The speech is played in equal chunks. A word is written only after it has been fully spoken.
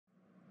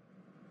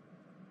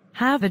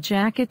Have a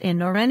jacket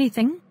in or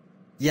anything?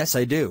 Yes,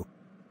 I do.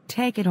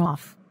 Take it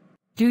off.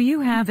 Do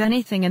you have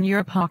anything in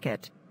your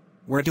pocket?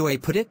 Where do I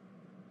put it?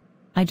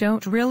 I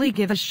don't really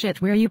give a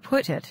shit where you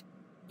put it.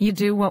 You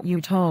do what you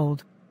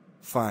told.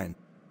 Fine.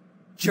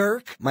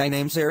 Jerk, my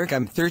name's Eric,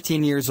 I'm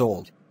 13 years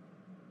old.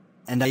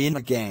 And I in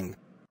a gang.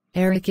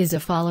 Eric is a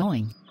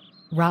following.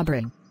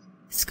 Robbery.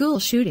 School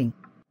shooting.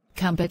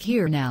 Come back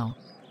here now.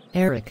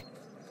 Eric.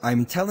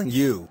 I'm telling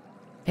you.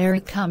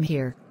 Eric, come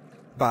here.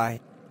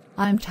 Bye.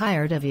 I'm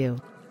tired of you.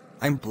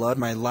 I'm blood,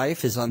 my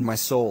life is on my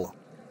soul.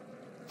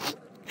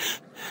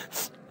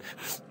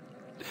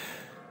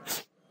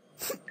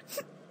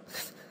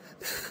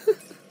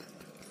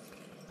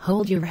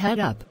 Hold your head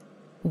up.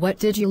 What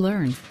did you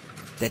learn?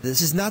 That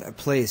this is not a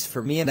place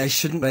for me and I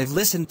shouldn't have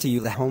listened to you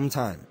the whole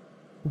time.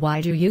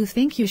 Why do you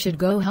think you should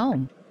go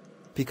home?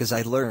 Because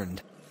I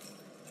learned.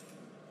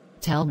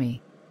 Tell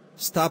me.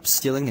 Stop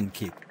stealing and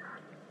keep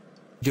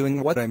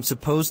doing what I'm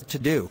supposed to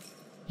do.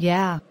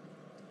 Yeah.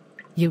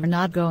 You're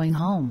not going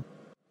home.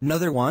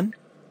 Another one?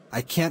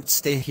 I can't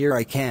stay here,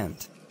 I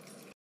can't.